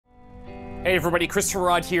Hey everybody,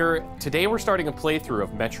 ChristopherOdd here. Today we're starting a playthrough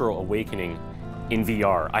of Metro Awakening in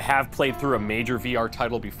VR. I have played through a major VR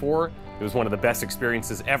title before. It was one of the best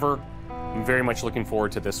experiences ever. I'm very much looking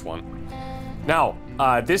forward to this one. Now,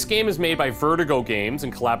 this game is made by Vertigo Games in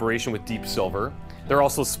collaboration with Deep Silver. They're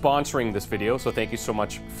also sponsoring this video, so thank you so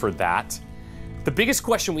much for that. The biggest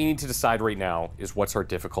question we need to decide right now is what's our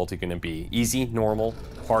difficulty gonna be? Easy, normal,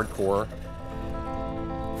 hardcore?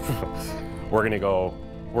 We're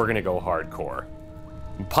gonna go hardcore.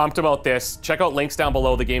 I'm pumped about this. Check out links down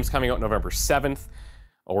below. The game's coming out November 7th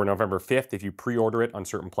or November 5th if you pre-order it on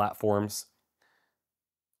certain platforms.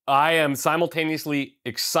 I am simultaneously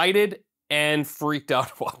excited and freaked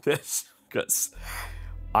out about this because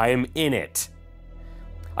I am in it.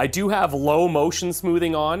 I do have low motion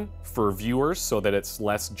smoothing on for viewers so that it's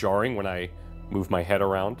less jarring when I move my head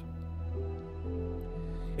around.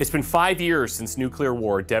 It's been 5 years since nuclear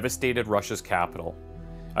war devastated Russia's capital.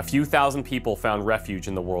 A few thousand people found refuge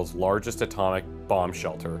in the world's largest atomic bomb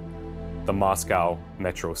shelter, the Moscow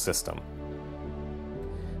metro system.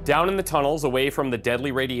 Down in the tunnels, away from the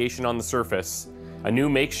deadly radiation on the surface, a new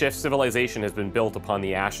makeshift civilization has been built upon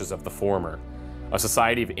the ashes of the former, a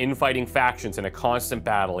society of infighting factions in a constant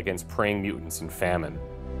battle against preying mutants and famine.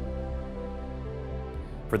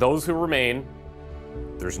 For those who remain,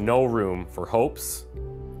 there's no room for hopes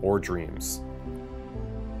or dreams.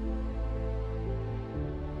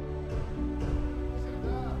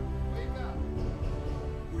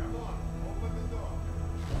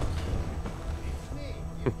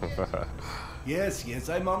 Yes,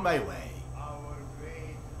 I'm on my way.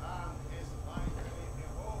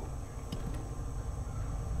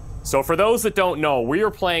 So for those that don't know, we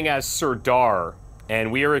are playing as Serdar,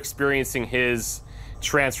 and we are experiencing his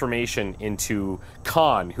transformation into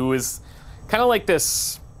Khan, who is kind of like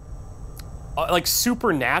this like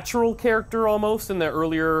supernatural character almost in the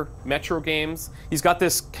earlier Metro games. He's got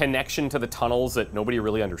this connection to the tunnels that nobody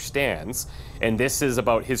really understands, and this is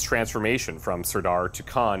about his transformation from Serdar to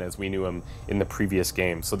Khan as we knew him in the previous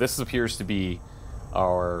game. So this appears to be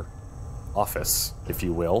our office, if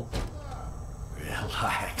you will.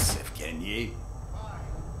 Relax, Evgeny.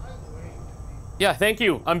 Yeah, thank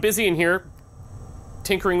you. I'm busy in here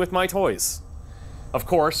tinkering with my toys. Of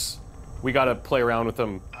course, we gotta play around with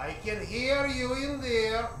them. I can hear you in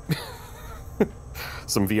there.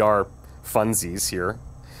 Some VR funsies here.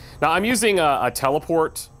 Now I'm using a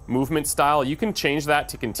teleport movement style. You can change that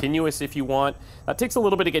to continuous if you want. That takes a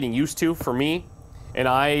little bit of getting used to for me. And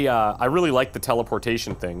I really like the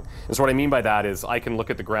teleportation thing. And so what I mean by that is I can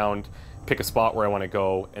look at the ground, pick a spot where I want to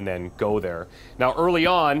go, and then go there. Now early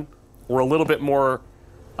on, we're a little bit more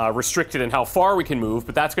restricted in how far we can move,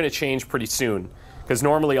 but that's going to change pretty soon. Because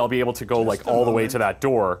normally I'll be able to go like all the way to that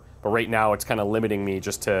door, but right now it's kind of limiting me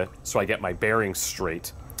just so I get my bearings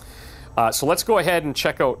straight. So let's go ahead and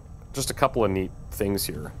check out just a couple of neat things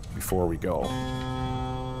here before we go.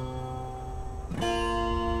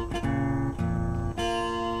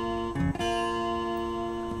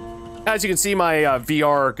 As you can see, my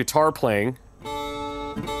VR guitar playing,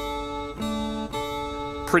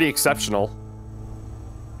 pretty exceptional.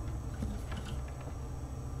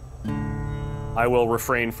 I will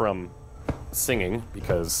refrain from singing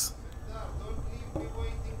because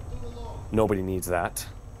nobody needs that.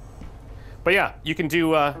 But yeah, you can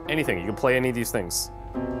do anything. You can play any of these things.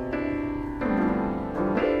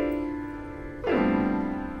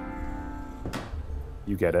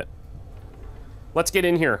 You get it. Let's get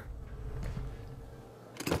in here.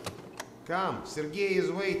 Come, Sergei is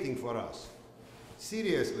waiting for us.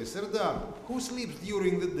 Seriously, Serdar, who sleeps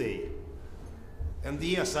during the day? And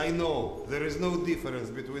yes, I know, there is no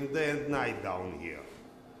difference between day and night down here.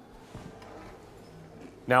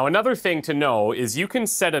 Now, another thing to know is you can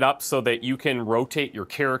set it up so that you can rotate your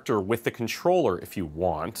character with the controller if you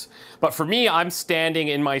want. But for me, I'm standing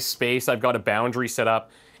in my space, I've got a boundary set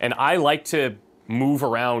up, and I like to move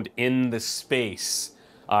around in the space.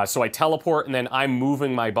 So I teleport and then I'm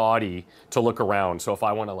moving my body to look around. So if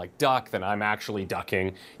I want to like duck, then I'm actually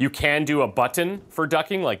ducking. You can do a button for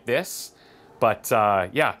ducking like this, but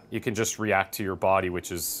yeah, you can just react to your body,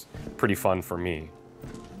 which is pretty fun for me.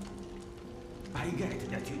 I get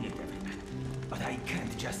that you need every man, but I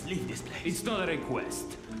can't just leave this place. It's not a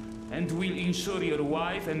request, and we'll ensure your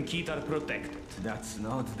wife and kid are protected. That's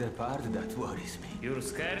not the part that worries me. You're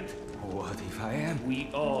scared? What if I am? We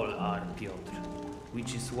all are, Piotr.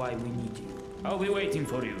 Which is why we need you. I'll be waiting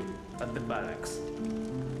for you at the barracks.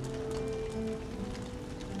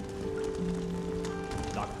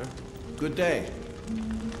 Doctor? Good day.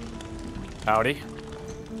 Howdy.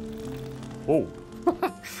 Oh,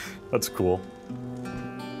 that's cool.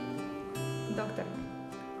 Doctor.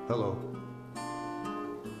 Hello.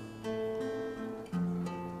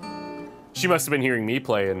 She must have been hearing me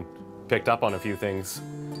play and picked up on a few things.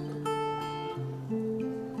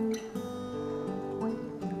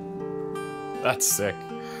 That's sick.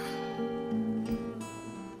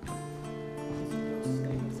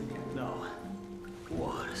 No.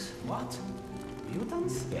 Wars. What?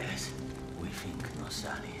 Mutants? Yes. We think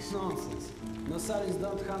Nosalis. Nonsense. Nosalis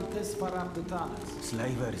don't hunt this far up the tunnels.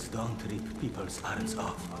 Slavers don't rip people's arms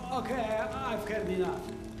off. Okay, I've heard enough.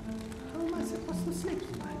 How am I supposed to sleep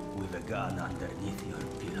tonight? With a gun underneath your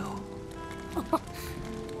pillow.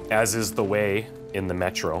 As is the way in the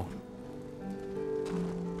metro.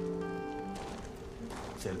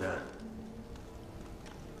 Serdar.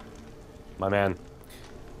 My man.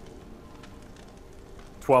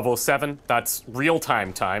 12:07, that's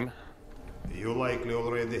real-time time. You likely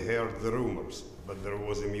already heard the rumors, but there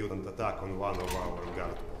was a mutant attack on one of our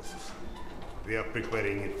guard posts. We are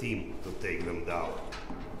preparing a team to take them down.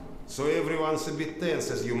 So everyone's a bit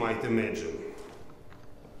tense, as you might imagine.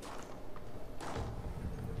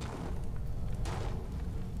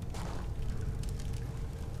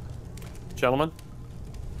 Gentlemen?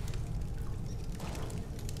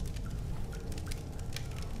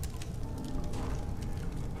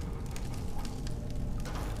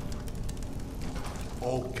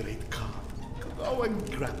 Oh, great Khan. Go and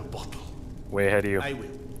grab a bottle. Way ahead of you. I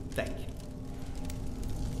will. Thank you.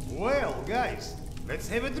 Well, guys, let's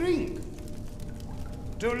have a drink.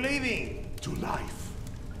 To living. To life.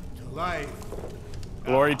 To life.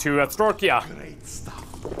 Glory to Astrorkia. Great stuff.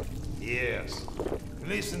 Yes.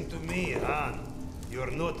 Listen to me, Han.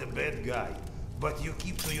 You're not a bad guy, but you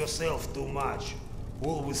keep to yourself too much.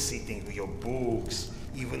 Always sitting to your books,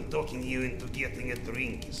 even talking you into getting a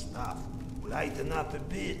drink is tough. Lighten up a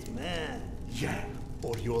bit, man. Yeah,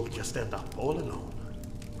 or you'll just end up all alone.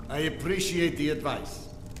 I appreciate the advice.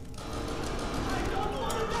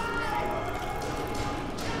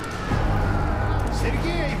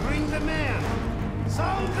 Sergei, bring the man!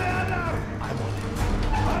 Sound the alarm! I'm on it.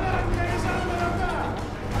 Alarm is under attack!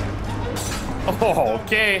 Oh,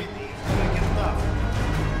 okay. Make it tough.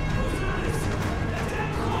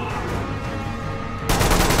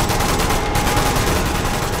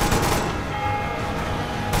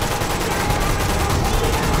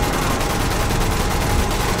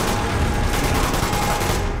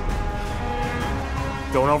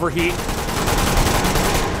 Don't overheat.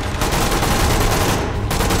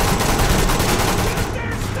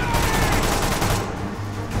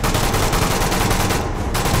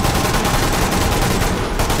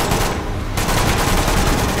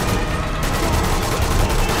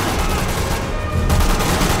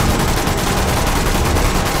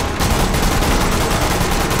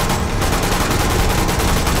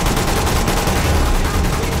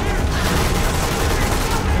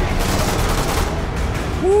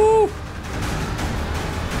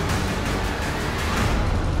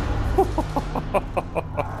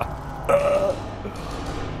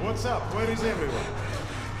 What's up? Where is everyone?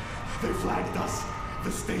 They flagged us.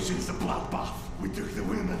 The station's a bloodbath. We took the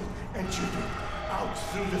women and children out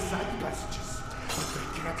through the side passages. But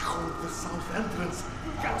they can't hold the south entrance.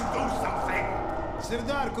 We got to do something.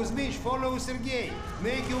 Serdar, Kuzmich, follow Sergei.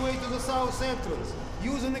 Make your way to the south entrance.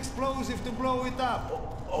 Use an explosive to blow it up.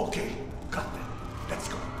 Okay, got them. Let's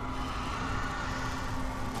go.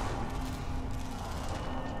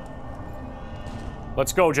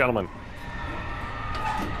 Let's go, gentlemen.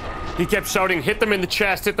 He kept shouting, hit them in the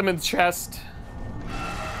chest, hit them in the chest.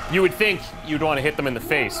 You would think you'd want to hit them in the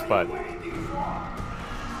face, but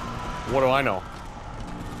what do I know?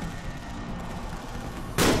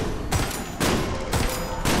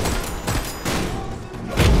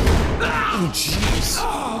 Oh, jeez.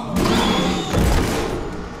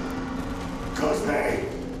 Cosme!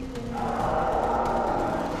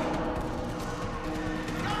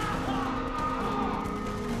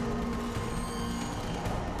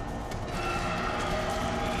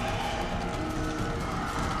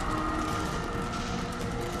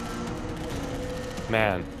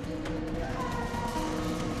 Man.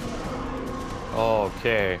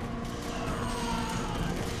 Okay.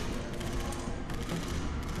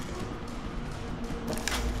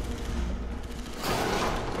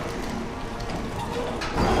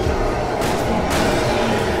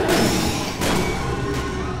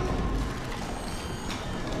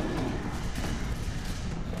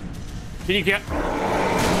 Can you get...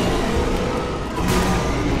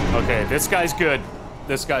 Okay, this guy's good.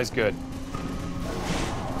 This guy's good.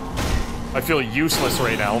 I feel useless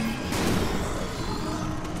right now.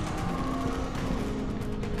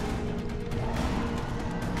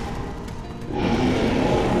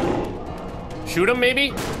 Shoot him,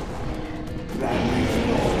 maybe?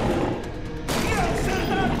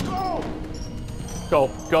 Go,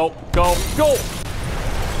 go, go, go!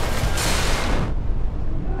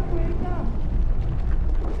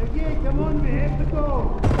 Sergei, come on, we have to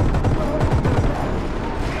go.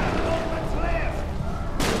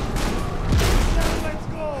 Let's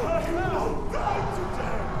go.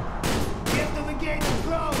 Get to the gate and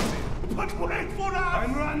close it. But wait for us!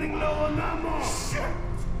 I'm running low on ammo. Shit!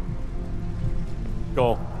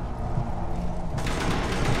 Go.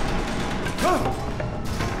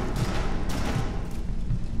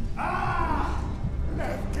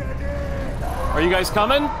 Are you guys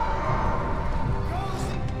coming?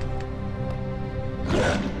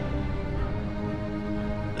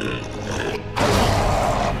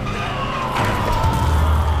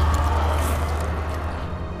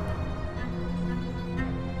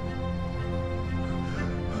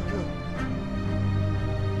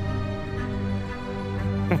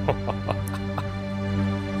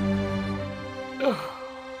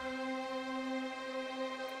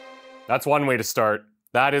 That's one way to start.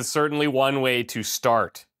 That is certainly one way to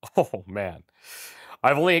start. Oh man.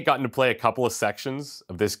 I've only gotten to play a couple of sections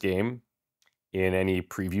of this game in any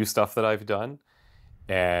preview stuff that I've done.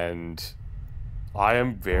 And I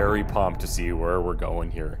am very pumped to see where we're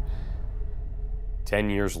going here. 10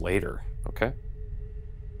 years later, okay?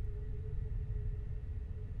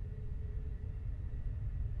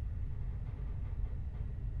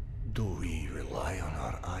 Do we rely on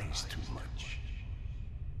our eyes too much?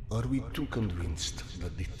 Are we too convinced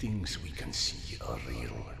that the things we can see are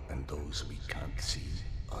real and those we can't see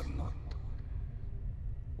are not?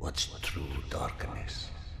 What's true darkness?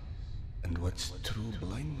 And what's true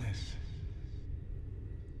blindness?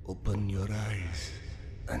 Open your eyes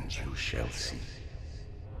and you shall see.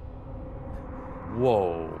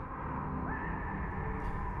 Whoa.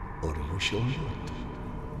 Or you shall not.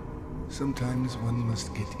 Sometimes one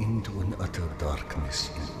must get into an utter darkness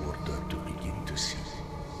in order to begin to see.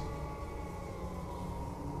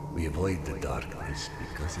 We avoid the darkness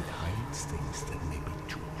because it hides things that may be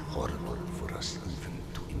too horrible for us even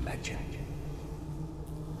to imagine.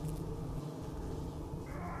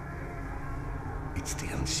 It's the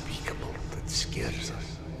unspeakable that scares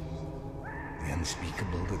us. The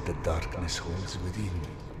unspeakable that the darkness holds within.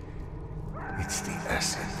 It's the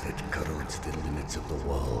acid that corrodes the limits of the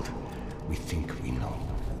world we think we know.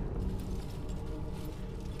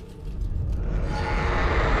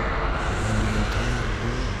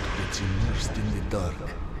 It's immersed in the dark.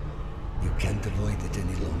 You can't avoid it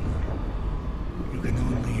any longer. You can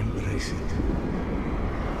only embrace it.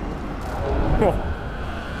 Oh.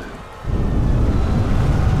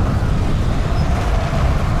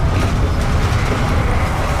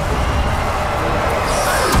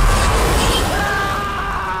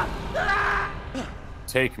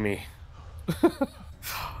 Take me.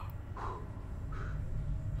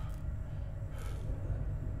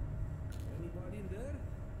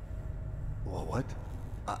 What?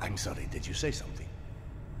 I'm sorry, did you say something?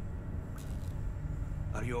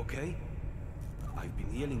 Are you okay? I've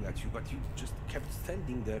been yelling at you, but you just kept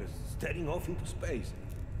standing there, staring off into space.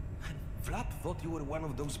 Vlad thought you were one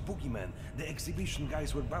of those boogeymen the exhibition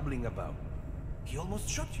guys were babbling about. He almost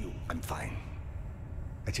shot you. I'm fine.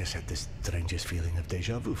 I just had the strangest feeling of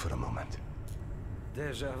déjà vu for a moment.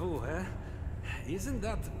 Déjà vu, eh? Isn't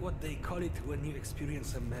that what they call it when you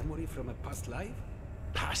experience a memory from a past life?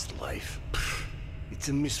 Past life? Pfft. It's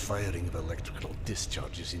a misfiring of electrical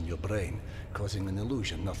discharges in your brain, causing an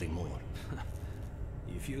illusion, nothing more.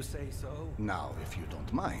 If you say so. Now, if you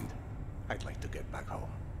don't mind, I'd like to get back home.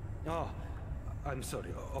 Oh, I'm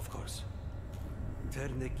sorry, of course.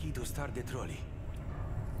 Turn the key to start the trolley.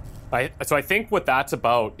 So I think what that's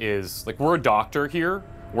about is, like, we're a doctor here,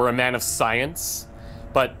 we're a man of science,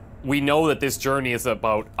 but we know that this journey is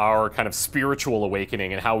about our kind of spiritual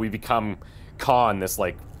awakening and how we become Khan, this,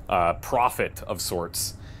 like, prophet of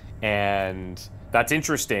sorts. And that's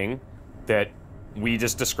interesting that we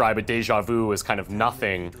just describe a déjà vu as kind of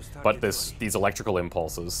nothing but these electrical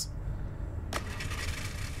impulses.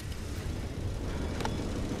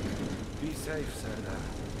 Be safe, Serdar.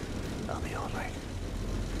 I'll be all right.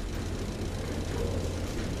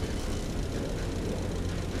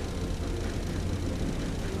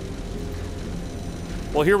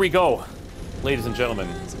 Well, here we go, ladies and gentlemen.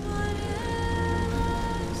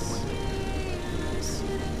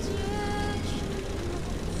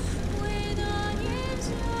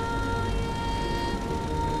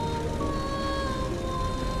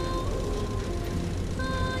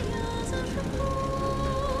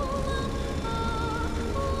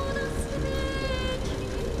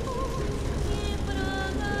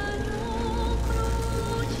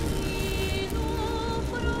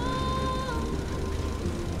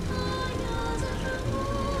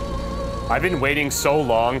 I've been waiting so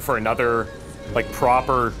long for another, like,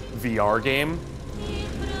 proper VR game.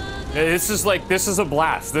 This is a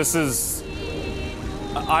blast. This is...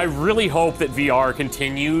 I really hope that VR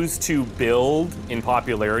continues to build in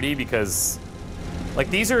popularity because, like,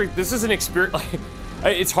 this is an experience... Like,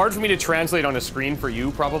 it's hard for me to translate on a screen for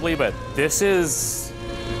you, probably, but this is...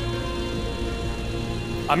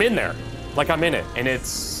 I'm in there. Like, I'm in it, and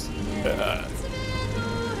it's...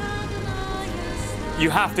 you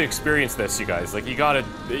have to experience this, you guys. Like, you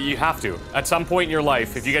have to. At some point in your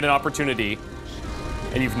life, if you get an opportunity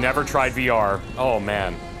and you've never tried VR, oh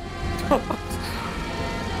man.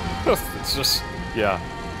 It's just, yeah,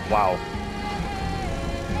 wow.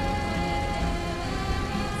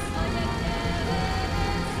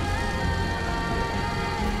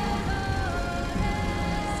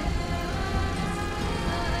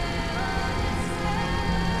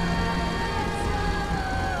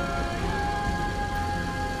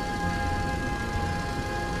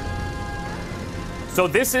 So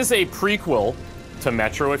this is a prequel to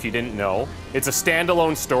Metro, if you didn't know. It's a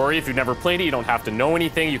standalone story. If you've never played it, you don't have to know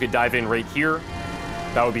anything. You could dive in right here.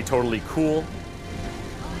 That would be totally cool.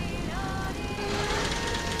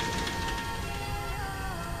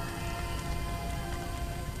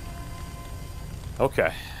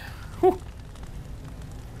 Okay. Whew.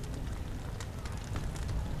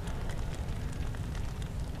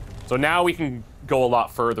 So now we can go a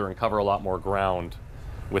lot further and cover a lot more ground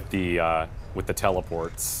with the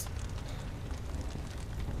teleports.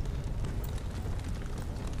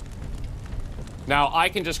 Now, I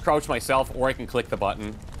can just crouch myself, or I can click the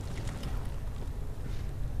button.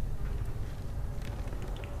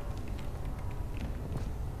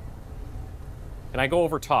 Can I go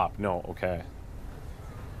over top? No, okay.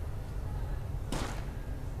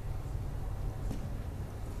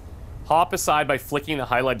 Hop aside by flicking the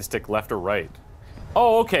highlighted stick left or right.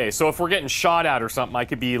 Oh, okay, so if we're getting shot at or something, I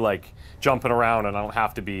could be, like, jumping around, and I don't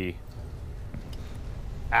have to be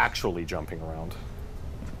actually jumping around.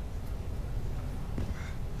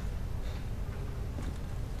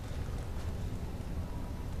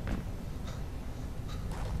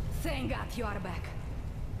 Thank God you are back.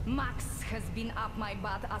 Max has been up my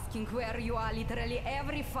butt asking where you are literally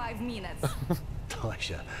every 5 minutes.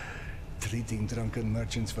 Tasha, treating drunken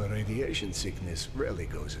merchants for radiation sickness rarely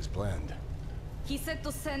goes as planned. He said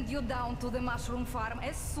to send you down to the mushroom farm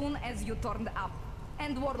as soon as you turned up.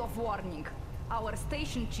 And word of warning, our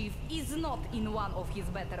station chief is not in one of his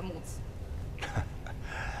better moods.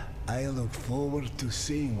 I look forward to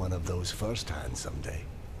seeing one of those firsthand someday.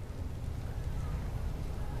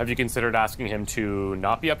 Have you considered asking him to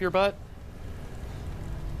not be up your butt?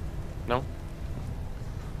 No?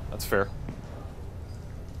 That's fair.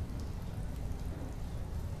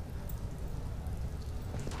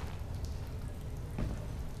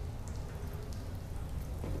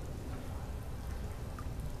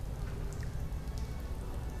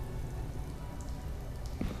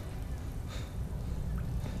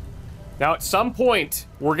 Now, at some point,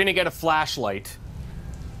 we're gonna get a flashlight.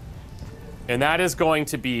 And that is going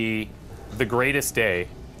to be the greatest day.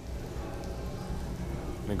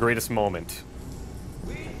 The greatest moment.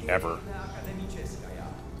 Ever.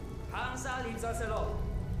 Hansa leaves us alone.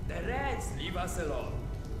 The Reds leave us alone.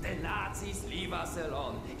 The Nazis leave us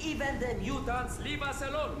alone. Even the mutants leave us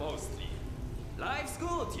alone, mostly. Life's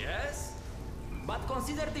good, yes? But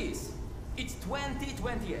consider this. It's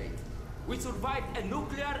 2028. We survived a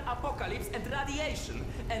nuclear apocalypse and radiation,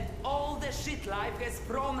 and all the shit life has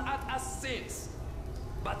thrown at us since.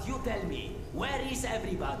 But you tell me, where is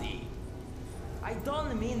everybody? I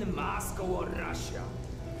don't mean Moscow or Russia.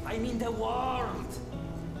 I mean the world.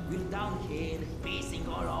 We're down here, pacing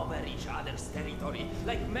all over each other's territory,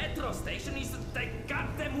 like Metro Station is the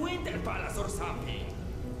goddamn Winter Palace or something.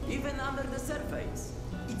 Even under the surface,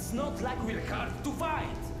 it's not like we're hard to fight.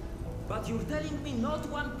 But you're telling me not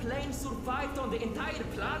one plane survived on the entire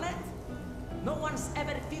planet? No one's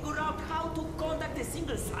ever figured out how to contact a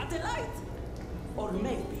single satellite? Or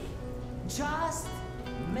maybe, just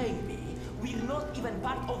maybe, we're not even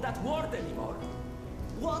part of that world anymore.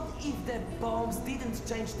 What if the bombs didn't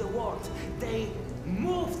change the world? They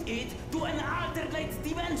moved it to an alternate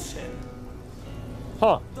dimension.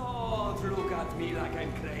 Huh. Don't look at me like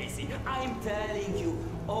I'm crazy. I'm telling you,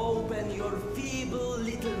 open your feeble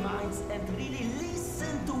little minds and really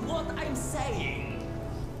listen to what I'm saying.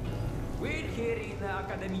 We're here in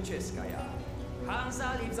Akademicheskaya.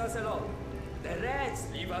 Hansa leaves us alone. The Reds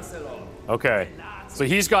leave us alone. Okay. So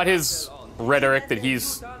he's got his rhetoric that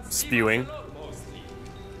he's spewing.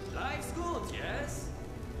 Life's good, yes?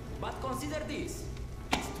 But consider this.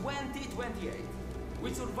 It's 2028.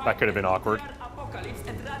 We survived That could have been the awkward. nuclear apocalypse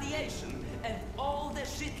and radiation, and all the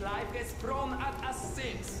shit life has thrown at us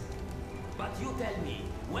since. But you tell me,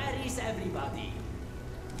 where is everybody?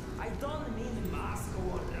 I don't mean Moscow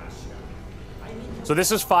or Russia. I mean... So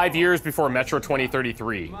this is 5 years before Metro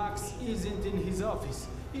 2033. Max isn't in his office.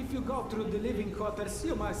 If you go through the living quarters,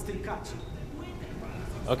 you might still catch him.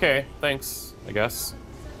 Okay, thanks, I guess.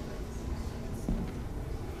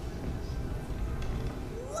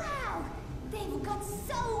 Wow! They've got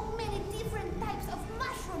so many different types of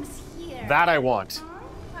mushrooms here. That I want.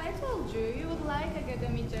 I told you, you would like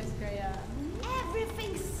Akademicheskaya.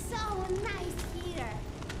 Everything's so nice here.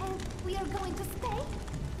 And we are going to stay?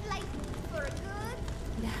 Like, for good?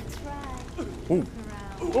 That's right. Ooh.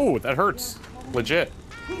 Ooh, that hurts. Legit.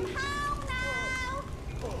 I'm home now!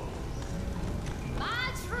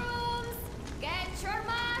 Mushrooms! Get your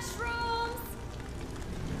mushrooms!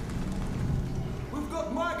 We've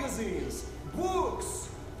got magazines, books,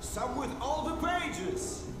 some with all the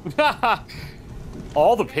pages.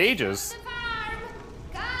 All the pages? The farm!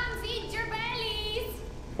 Come feed your bellies!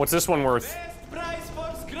 What's this one worth? Best price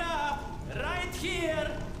for scrap, right here.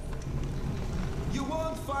 You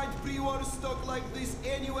won't find pre-war stock like this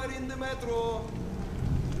anywhere in the metro.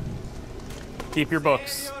 Keep your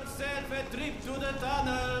books. Save yourself a trip to the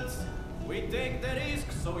tunnels. We take the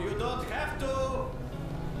risk so you don't have to.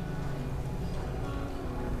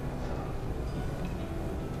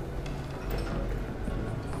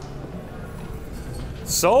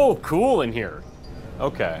 So cool in here.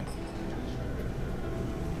 Okay.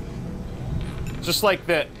 Just like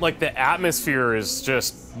the atmosphere is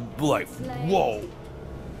just like, whoa.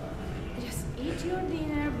 Just eat your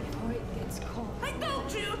dinner before it gets cold. I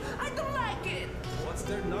told you, I don't like it. What's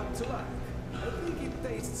there not to like? I think it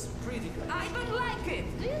tastes pretty good. I don't like it.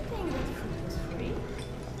 Do you think that food is free?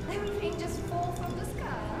 Everything just falls from the sky,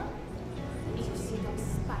 huh? You see those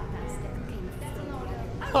Spartans that came from the water?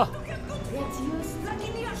 I want to get good Let's food. use Like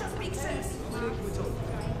in Yasha's pictures. Those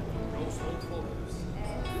old photos.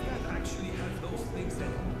 You can actually have those things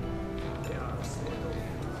that they are sort of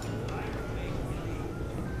like make-believe.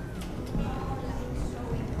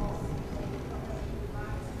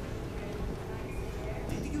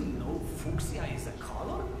 Did you know fuchsia is a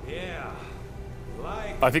color? Yeah.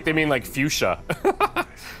 Like I think they mean like fuchsia.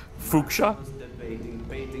 Fuchsia? Debating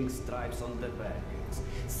painting stripes on the bags,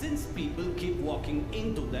 since people keep walking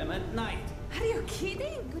into them at night. Are you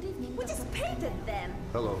kidding? Good evening. We just painted them.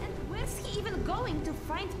 Hello. And where's he even going to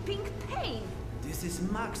find pink paint? This is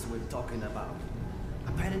Max we're talking about.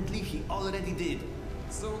 Apparently he already did.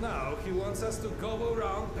 So now he wants us to go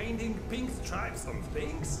around painting pink stripes on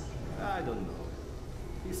things? I don't know.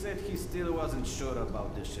 He said he still wasn't sure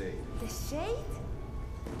about the shade. The shade?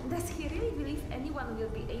 Does he really believe anyone will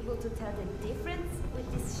be able to tell the difference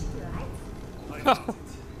with this shit light?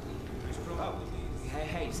 Which probably is.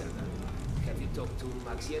 Hey, sir. Have you talked to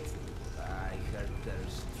Max yet? I heard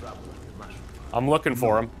there's trouble at the mushroom farm. I'm looking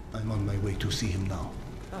for him. I'm on my way to see him now.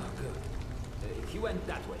 Oh, good. He went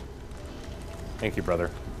that way. Thank you, brother.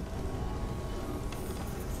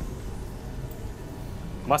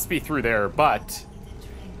 Must be through there, but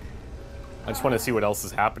I just want to see what else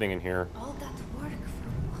is happening in here. All that work for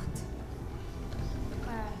what?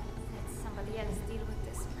 Let somebody else deal with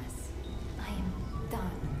this mess. I am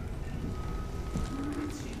done.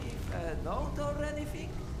 Did she leave a note or anything?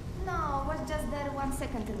 No, was just there 1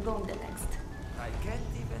 second and gone the next. I can't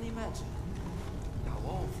even imagine. How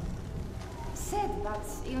awful. Sad, but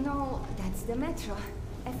you know, that's the metro.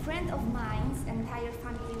 A friend of mine's entire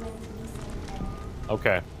family went missing and...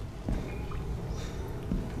 Okay.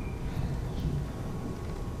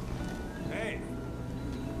 Hey!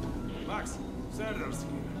 Max, Serdar's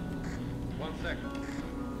here. 1 second.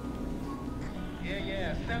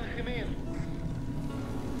 Yeah, send him in.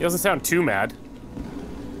 He doesn't sound too mad.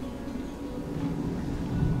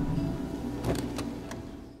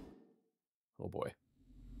 Oh boy.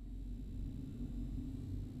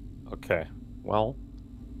 Okay, well.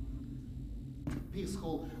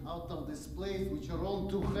 Peaceful out of this place with your own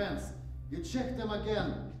 2 hands. You check them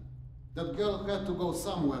again. That girl had to go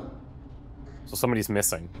somewhere. So somebody's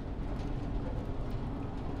missing.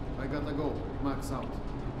 I gotta go. Max out.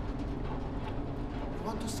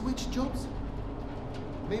 Want to switch jobs?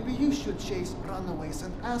 Maybe you should chase runaways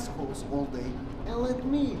and assholes all day and let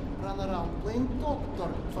me run around playing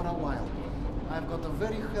doctor for a while. I've got a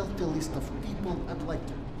very healthy list of people I'd like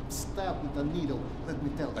to stab with a needle, let me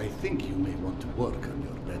tell you. I think you may want to work on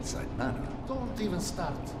your bedside manner. Don't even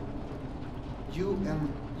start. You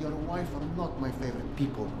and your wife are not my favorite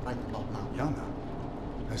people right about now. Yana,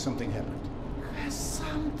 has something happened? Has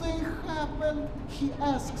something happened? He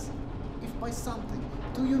asks. If by something,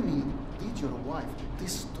 do you mean did your wife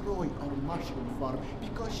destroy our mushroom farm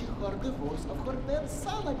because she heard the voice of her dead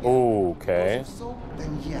son again? Okay. Because if so,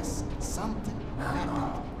 then yes, something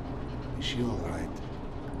happened. Is she all right?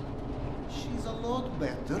 She's a lot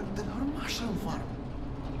better than her mushroom farm.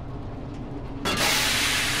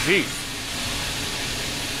 Jeez.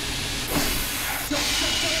 Shut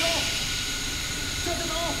it off! Shut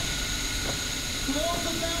it off! Close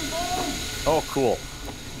the damn bomb! Oh, cool.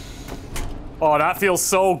 Oh, that feels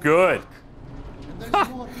so good. And there's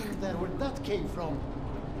more in there where that came from.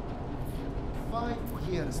 5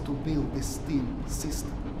 years to build this steam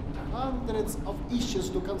system. Hundreds of issues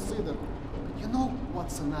to consider. You know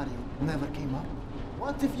what scenario never came up?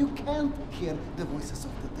 What if you can't hear the voices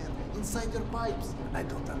of the dead inside your pipes? I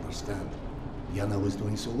don't understand. Yana was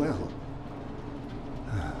doing so well.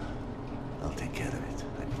 I'll take care of it,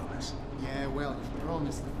 I promise. Yeah, well, you've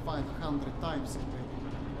promised 500 times already.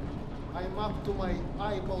 I'm up to my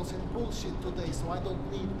eyeballs in bullshit today, so I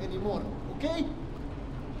don't need any more, okay?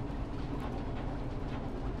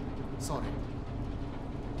 Sorry.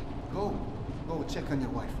 Go check on your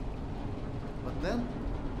wife. But then,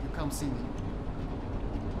 you come see me.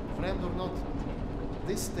 Friend or not,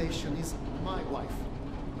 this station is my wife.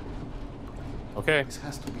 Okay. This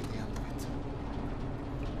has to be the end of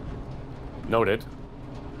it. Noted.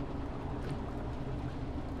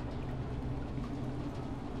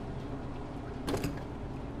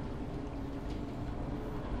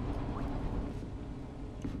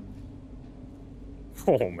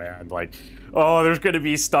 Oh man, like, oh, there's gonna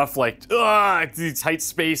be stuff like, these tight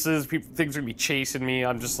spaces, things are gonna be chasing me.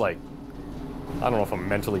 I'm just like, I don't know if I'm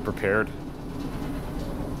mentally prepared.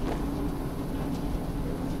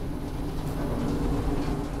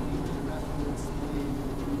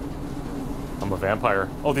 I'm a vampire.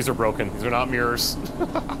 Oh, these are broken. These are not mirrors.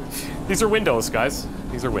 These are windows, guys.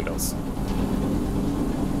 These are windows.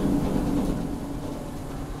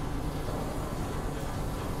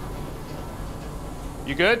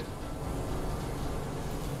 You good?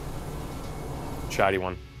 Chatty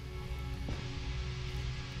one.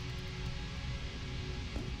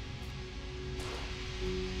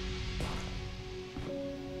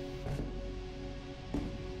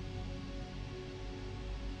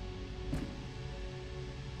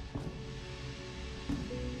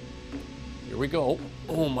 Here we go.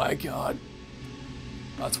 Oh my god.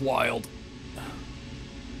 That's wild.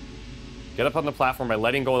 Get up on the platform by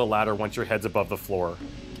letting go of the ladder once your head's above the floor.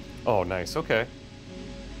 Oh, nice. Okay.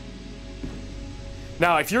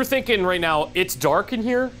 Now, if you're thinking right now, it's dark in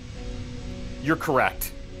here, you're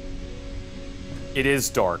correct. It is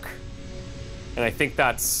dark. And I think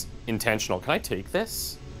that's intentional. Can I take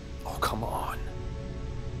this? Oh, come on.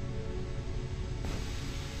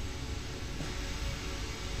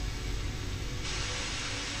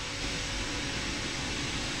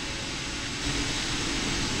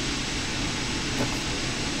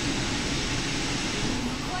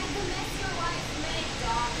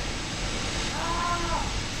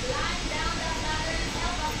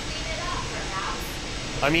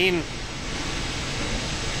 I mean,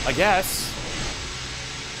 I guess.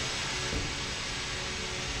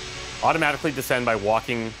 Automatically descend by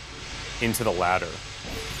walking into the ladder.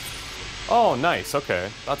 Oh, nice.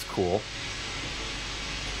 Okay, that's cool.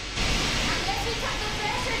 Unless we cut the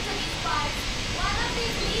pressure to these pipes, one of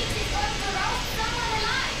these leaks is going to roast someone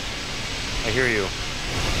alive. I hear you.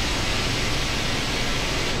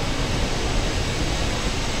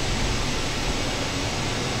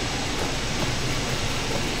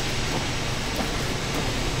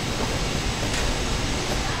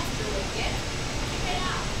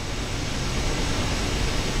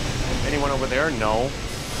 Anyone over there? No.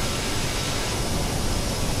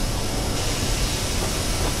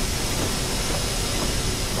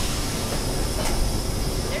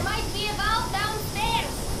 There might be a valve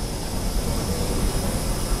downstairs.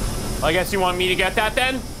 I guess you want me to get that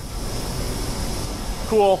then?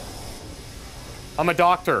 Cool. I'm a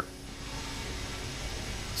doctor.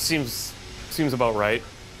 Seems about right.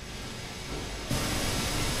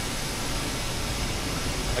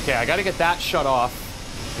 Okay, I gotta get that shut off.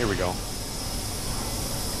 Here we go.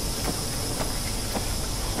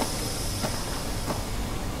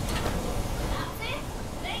 That's it.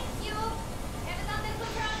 Thank you. Have it under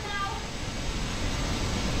control now.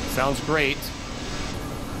 Sounds great.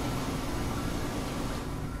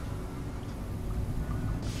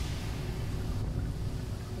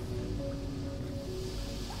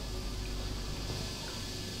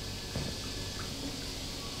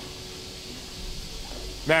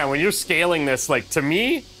 Man, when you're scaling this, like, to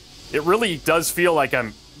me, it really does feel like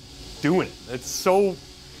I'm doing it. It's so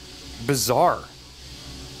bizarre.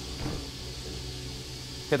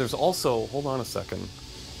 Okay, there's also, hold on a second.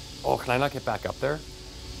 Oh, can I not get back up there?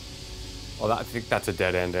 Oh, I think that's a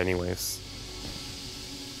dead end anyways.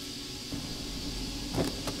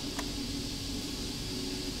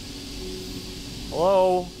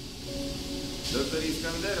 Hello? Dr.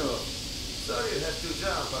 Iscandero, sorry you have to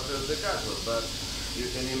jump across the castle, but you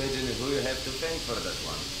can imagine who you have to thank for that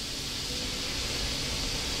one.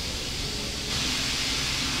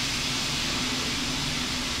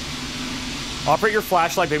 Operate your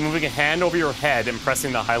flashlight by moving a hand over your head and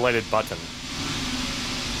pressing the highlighted button.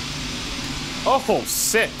 Oh,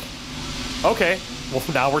 sick. Okay, well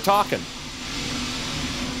now we're talking.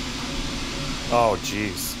 Oh,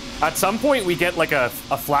 jeez. At some point we get like a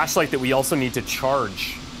flashlight that we also need to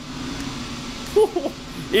charge.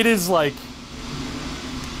 It is like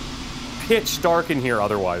pitch dark in here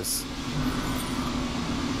otherwise.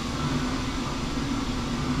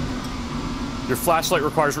 Your flashlight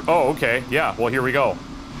requires... Oh, okay. Yeah, well, here we go.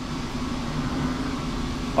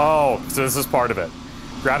 Oh, so this is part of it.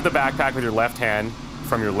 Grab the backpack with your left hand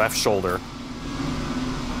from your left shoulder.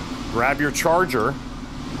 Grab your charger.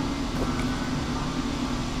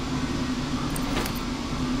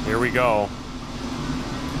 Here we go.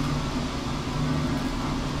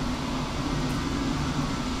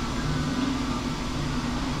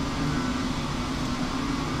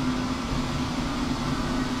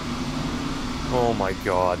 Oh my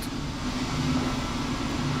god.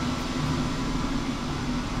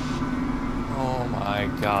 Oh my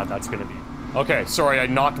god, that's gonna be... Okay, sorry, I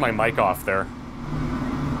knocked my mic off there.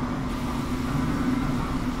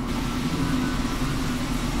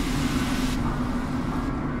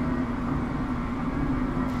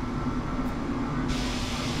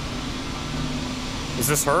 Is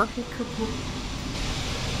this her?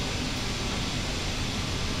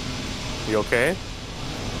 You okay?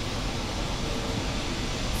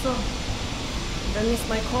 So, I missed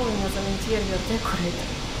my calling as an interior decorator.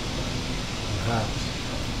 Perhaps.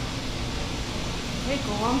 Hey,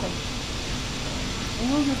 go on then. I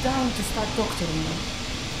know you're down to start doctoring me.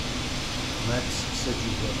 Max said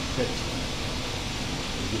you were pet.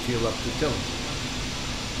 Do you feel up to telling?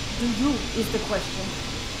 Do you, is the question.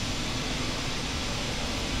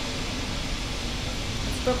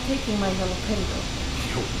 Stop taking my haloperidol.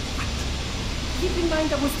 You Keep in mind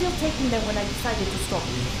I was still taking them when I decided to stop.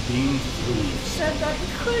 been through it. Said that it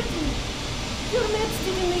hurt me. Your meds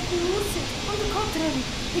didn't make me lucid. On the contrary,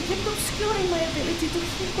 they kept obscuring my ability to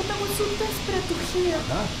hear what I was so desperate to hear.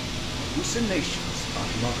 Huh? Hallucinations are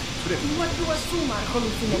not trivial. What you assume are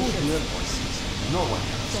hallucinations. You hear voices. No one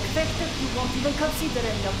else. The fact that you won't even consider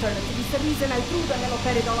any alternative is the reason I threw the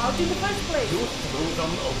haloperidol out in the first place. You threw them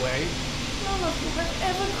away? None of you have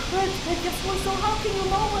ever heard Petya's voice, so how can you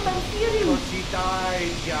know what I'm hearing? Because he died,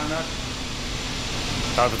 Yana.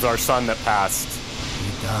 That was our son that passed. He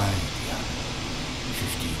died, Yana.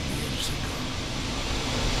 15 years ago.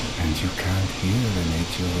 And you can't hear an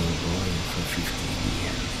 8-year-old boy for 15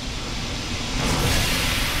 years.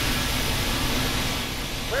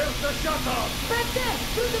 Where's the shuttle? Back there,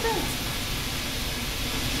 through the vents.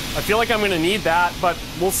 I feel like I'm gonna need that, but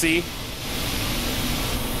we'll see.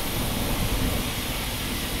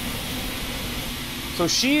 So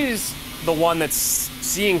she's the one that's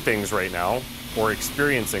seeing things right now, or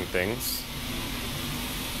experiencing things.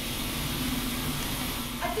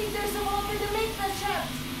 I think there's a hole in the maintenance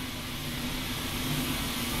shaft.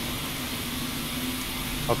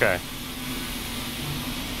 Okay.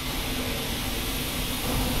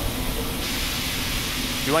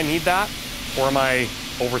 Do I need that? Or am I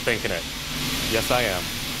overthinking it? Yes, I am.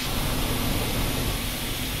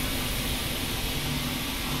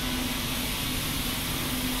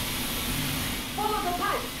 Follow the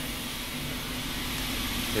pipe.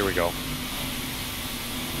 Here we go.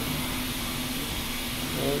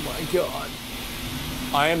 Oh my god.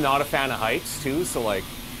 I am not a fan of heights, too, so, like,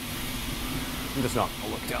 I'm just not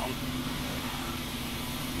gonna look down.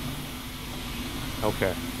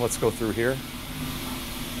 Okay, let's go through here.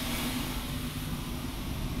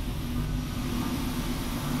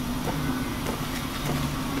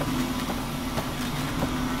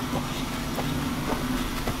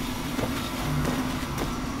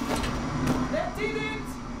 That did it!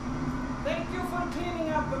 Thank you for cleaning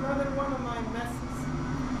up another one of my messes.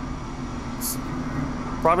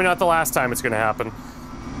 Probably not the last time it's gonna happen.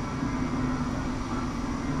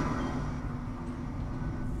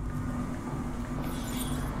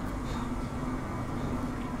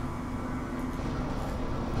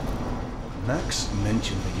 Max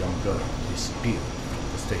mentioned a young girl disappeared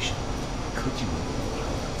from the station. Could you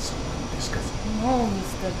have someone discuss it? No,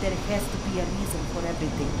 mister, there has to be a reason for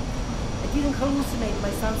everything. I didn't hallucinate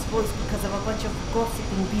my son's voice because of a bunch of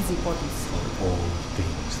gossiping busybodies. For all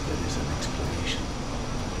things, there is an explanation.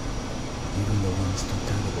 Even the ones too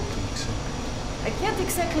terrible to accept. I can't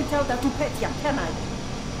exactly tell that to Petya, can I?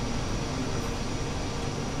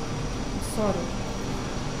 I'm sorry.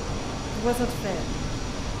 It wasn't fair.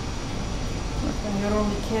 Not when you're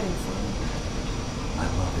only caring for me. My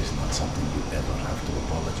love is not something you ever have to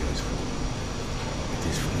apologize for. It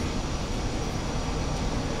is free.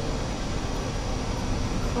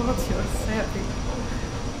 God, you're savage.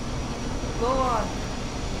 Go on.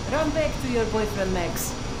 Run back to your boyfriend,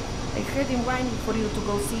 Max. I heard him whining for you to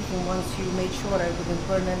go see him once you made sure I wouldn't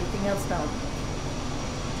burn anything else down.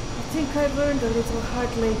 I think I learned a little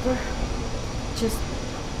hard labor. Just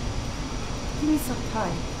give me some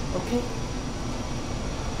time, okay?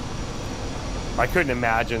 I couldn't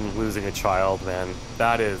imagine losing a child, man.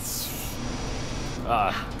 That is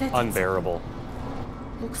unbearable.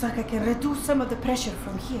 Looks like I can reduce some of the pressure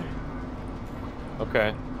from here.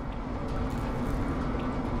 Okay.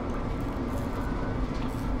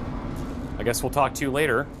 I guess we'll talk to you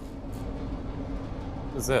later.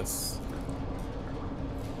 What is this?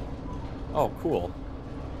 Oh, cool.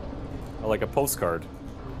 Oh, like a postcard.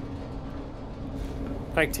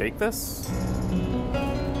 Can I take this?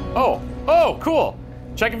 Oh, cool.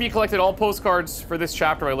 Check if you collected all postcards for this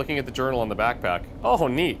chapter by looking at the journal on the backpack. Oh,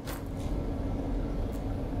 neat.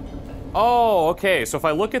 Oh, okay. So if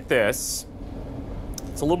I look at this,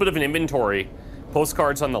 it's a little bit of an inventory.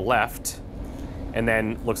 Postcards on the left. And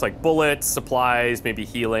then looks like bullets, supplies, maybe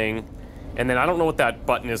healing. And then I don't know what that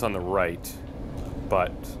button is on the right,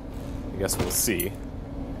 but I guess we'll see.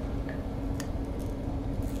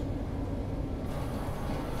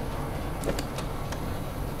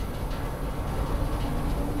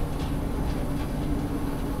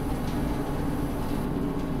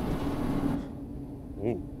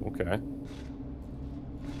 Ooh, okay.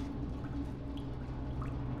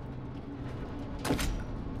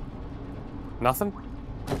 Nothing?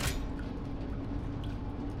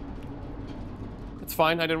 It's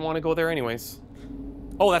fine, I didn't want to go there anyways.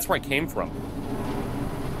 Oh, that's where I came from.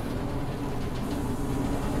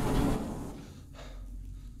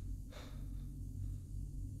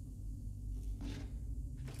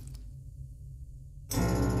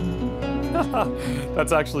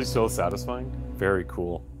 That's actually so satisfying. Very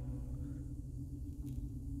cool.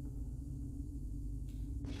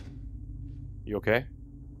 You okay?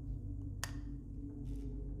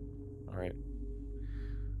 Alright.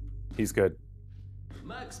 He's good.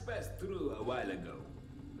 Max passed through a while ago.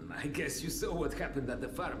 I guess you saw what happened at the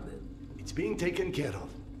farm then. It's being taken care of.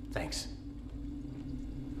 Thanks.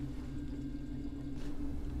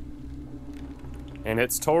 And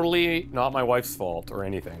it's totally not my wife's fault or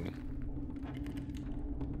anything.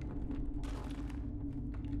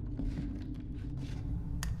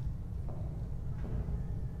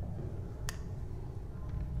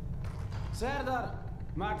 Serdar,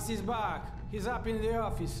 Max is back. He's up in the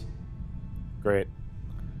office. Great.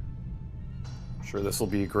 I'm sure this will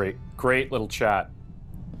be a great little chat.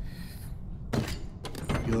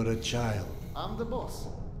 You're a child. I'm the boss.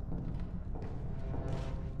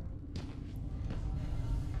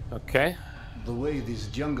 Okay. The way this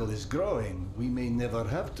jungle is growing, we may never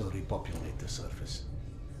have to repopulate the surface.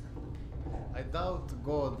 I doubt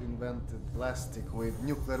God invented plastic with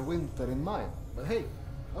nuclear winter in mind. But hey,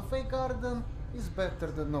 a fake garden is better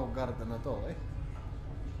than no garden at all, eh?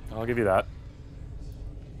 I'll give you that.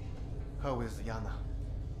 How is Yana?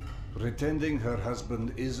 Pretending her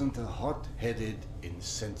husband isn't a hot-headed,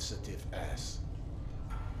 insensitive ass.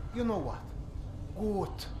 You know what?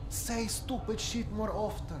 Good. Say stupid shit more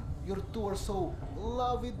often. Your two are so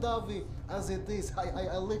lovey-dovey as it is.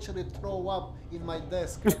 I literally throw up in my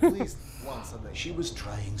desk at least once a day. She was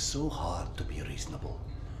trying so hard to be reasonable.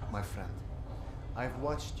 My friend, I've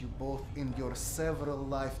watched you both endure several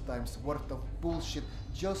lifetimes worth of bullshit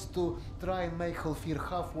just to try and make her feel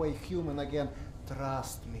halfway human again.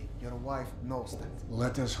 Trust me, your wife knows that.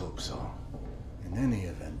 Let us hope so. In any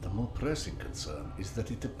event, the more pressing concern is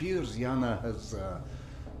that it appears Yana has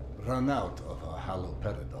run out of her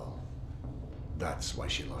haloperidol. That's why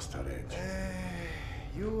she lost her edge.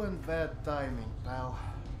 You and bad timing, pal.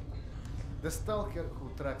 The stalker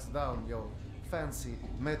who tracks down your fancy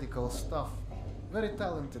medical stuff, very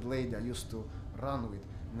talented lady I used to run with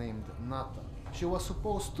named Nata. She was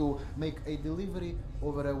supposed to make a delivery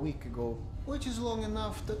over a week ago, which is long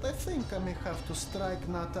enough that I think I may have to strike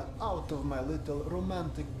Nata out of my little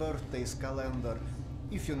romantic birthdays calendar,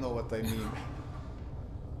 if you know what I mean.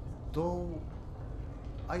 Though,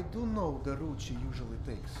 I do know the route she usually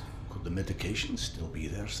takes. Could the medication still be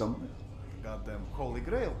there somewhere? goddamn Holy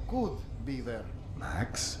Grail could be there.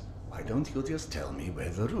 Max, why don't you just tell me where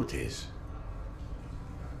the route is?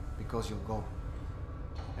 Because you'll go.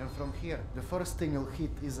 And from here, the first thing you'll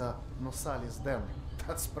hit is a Nosalis Den.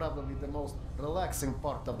 That's probably the most relaxing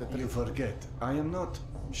part of the trip. You forget, I am not,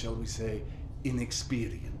 shall we say,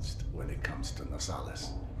 inexperienced when it comes to Nosalis.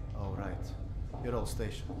 Oh, right. Your old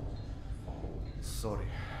station. Sorry.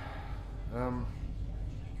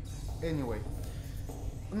 Anyway,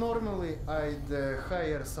 normally I'd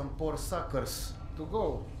hire some poor suckers to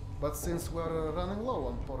go, but since we're running low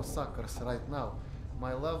on poor suckers right now,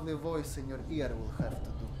 my lovely voice in your ear will have to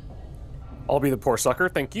do. I'll be the poor sucker,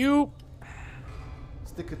 thank you.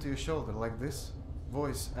 Stick it to your shoulder like this,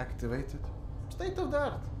 voice activated. State of the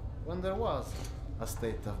art, when there was a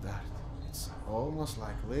state of the art. It's almost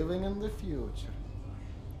like living in the future.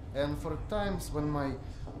 And for times when my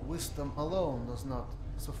wisdom alone does not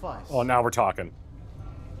suffice. Oh, now we're talking.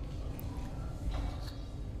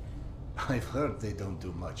 I've heard they don't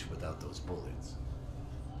do much without those bullets.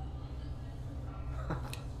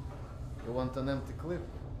 You want an empty clip?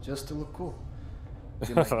 Just to look cool.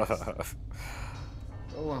 Be my guest.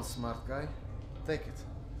 Go on, smart guy. Take it.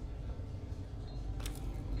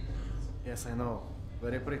 Yes, I know.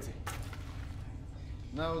 Very pretty.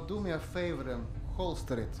 Now do me a favor and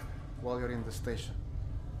holster it while you're in the station.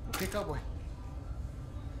 Okay, cowboy?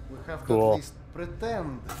 We have to at least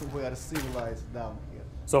pretend we are civilized down here.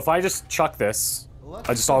 So if I just chuck this,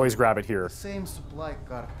 I just always grab it here. The same supply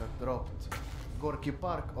cart that dropped Gorky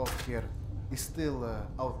Park off here is still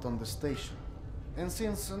out on the station. And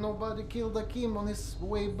since nobody killed Akim on his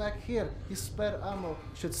way back here, his spare ammo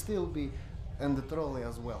should still be in the trolley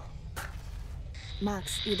as well.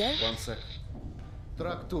 Max, you there? 1 sec.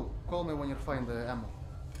 Truck 2, call me when you find the ammo.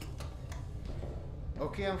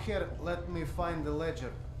 Okay, I'm here. Let me find the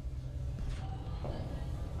ledger.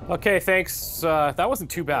 Okay, thanks. That wasn't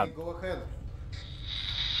too bad. Okay, go ahead.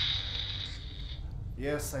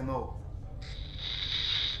 Yes, I know.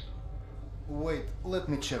 Wait, let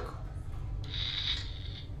me check.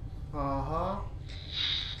 Uh-huh.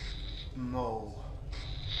 No.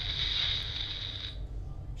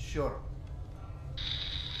 Sure.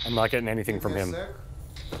 I'm not getting anything from him. Sec.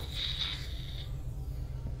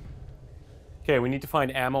 Okay, we need to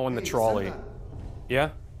find ammo in the trolley. Yeah?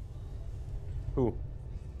 Who?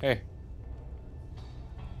 Hey.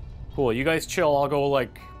 Cool, you guys chill. I'll go,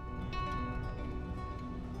 like,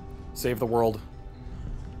 save the world.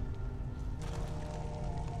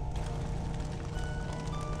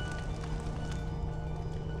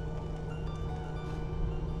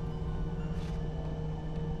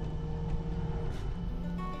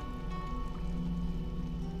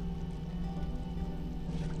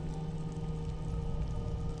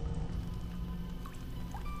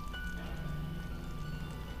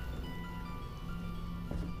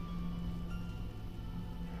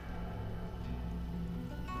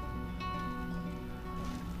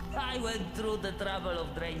 I went through the trouble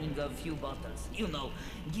of draining a few bottles. You know,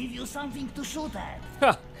 give you something to shoot at.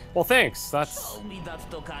 Huh. Well, thanks. That's... Show me that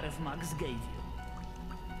Tokarev Max gave you.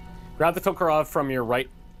 Grab the Tokarev from your right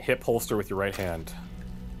hip holster with your right hand.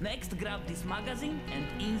 Next, grab this magazine and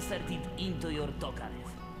insert it into your Tokarev.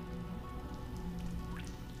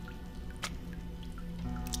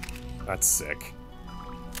 That's sick.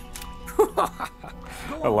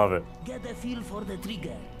 I love it. Get a feel for the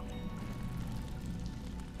trigger.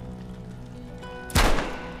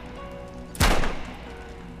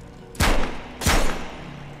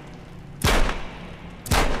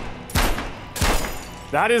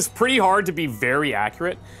 That is pretty hard to be very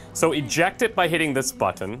accurate. So eject it by hitting this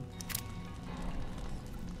button.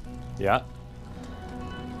 Yeah.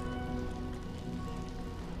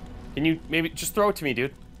 Can you maybe just throw it to me,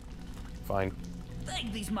 dude? Fine.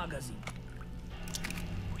 Take this magazine.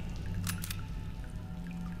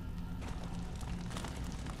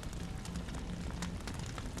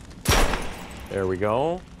 There we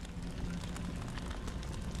go.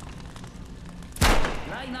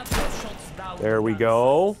 Line up your shots down. There we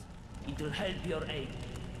go. It will help your aim.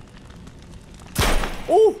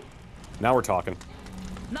 Ooh! Now we're talking.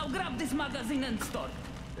 Now grab this magazine and store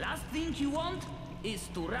it. Last thing you want is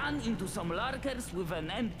to run into some lurkers with an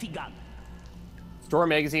empty gun. Store a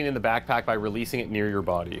magazine in the backpack by releasing it near your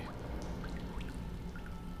body.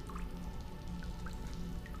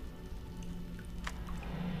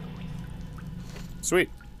 Sweet.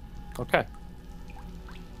 Okay.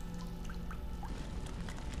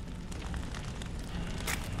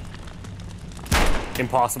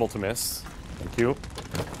 Impossible to miss. Thank you.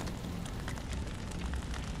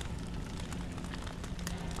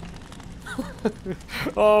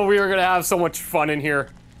 Oh, we are gonna have so much fun in here.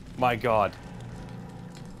 My God.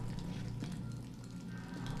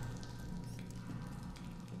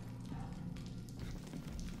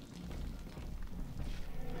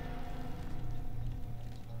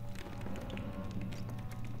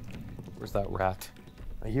 Where's that rat?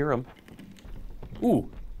 I hear him. Ooh,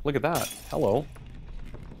 look at that. Hello.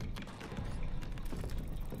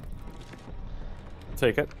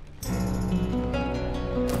 Take it.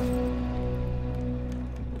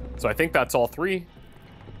 So I think that's all three.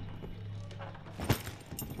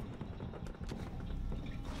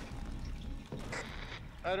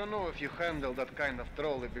 I don't know if you handled that kind of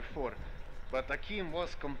trolley before, but Akim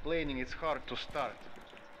was complaining it's hard to start.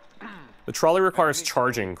 The trolley requires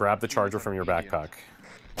charging. Grab the charger from your backpack.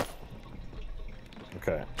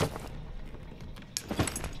 Okay.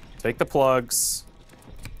 Take the plugs.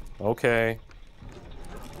 Okay.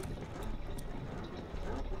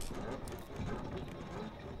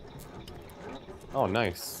 Oh,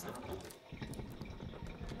 nice.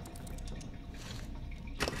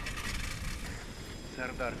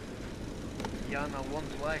 Serdar, Yana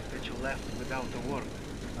won't like that you left without a word.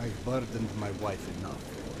 I've burdened my wife enough.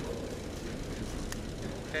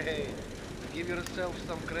 Hey, give yourself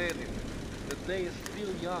some credit. The day is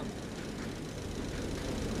still young.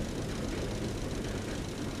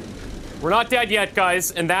 We're not dead yet,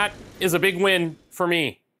 guys, and that is a big win for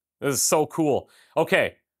me. This is so cool.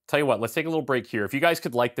 Okay, tell you what, let's take a little break here. If you guys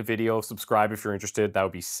could like the video, subscribe if you're interested, that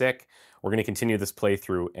would be sick. We're going to continue this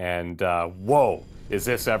playthrough, and whoa, is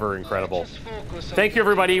this ever incredible. Thank you,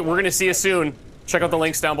 everybody. We're going to see you soon. Check out the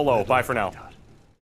links down below. Bye for now.